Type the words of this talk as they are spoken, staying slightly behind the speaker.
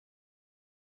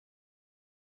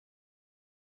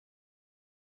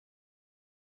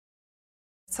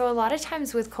So a lot of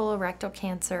times with colorectal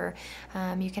cancer,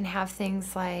 you can have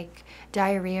things like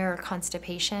diarrhea or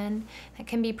constipation. That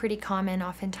can be pretty common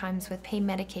oftentimes with pain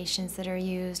medications that are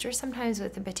used or sometimes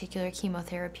with a particular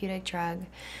chemotherapeutic drug.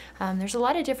 There's a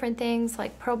lot of different things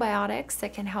like probiotics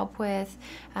that can help with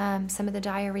some of the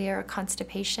diarrhea or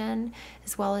constipation,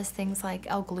 as well as things like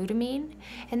L-glutamine.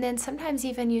 And then sometimes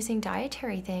even using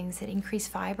dietary things that increase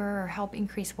fiber or help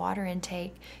increase water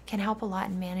intake can help a lot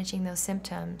in managing those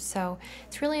symptoms. So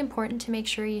it's really important to make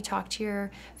sure you talk to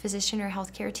your physician or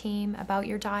healthcare team about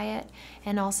your diet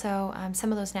and also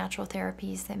some of those natural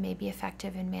therapies that may be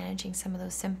effective in managing some of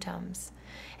those symptoms.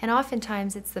 And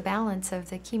oftentimes it's the balance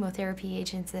of the chemotherapy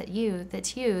agents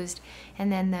that's used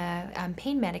and then the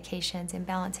pain medications and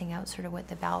balancing out sort of what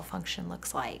the bowel function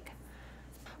looks like.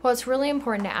 Well, it's really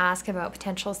important to ask about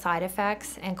potential side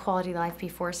effects and quality of life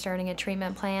before starting a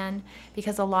treatment plan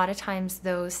because a lot of times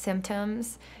those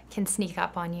symptoms can sneak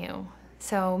up on you.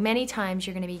 So many times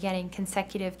you're going to be getting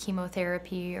consecutive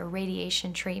chemotherapy or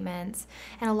radiation treatments,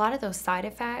 and a lot of those side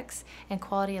effects and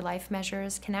quality of life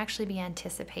measures can actually be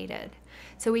anticipated.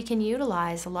 So we can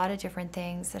utilize a lot of different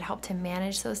things that help to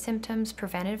manage those symptoms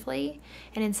preventively,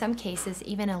 and in some cases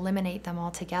even eliminate them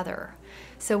altogether.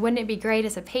 So wouldn't it be great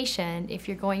as a patient if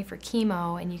you're going for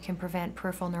chemo and you can prevent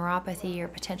peripheral neuropathy or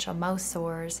potential mouth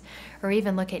sores, or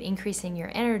even look at increasing your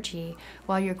energy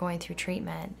while you're going through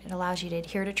treatment? It allows you to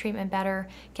adhere to treatment better,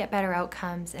 get better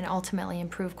outcomes, and ultimately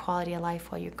improve quality of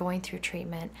life while you're going through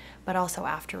treatment, but also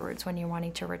afterwards when you're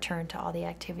wanting to return to all the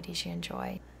activities you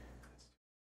enjoy.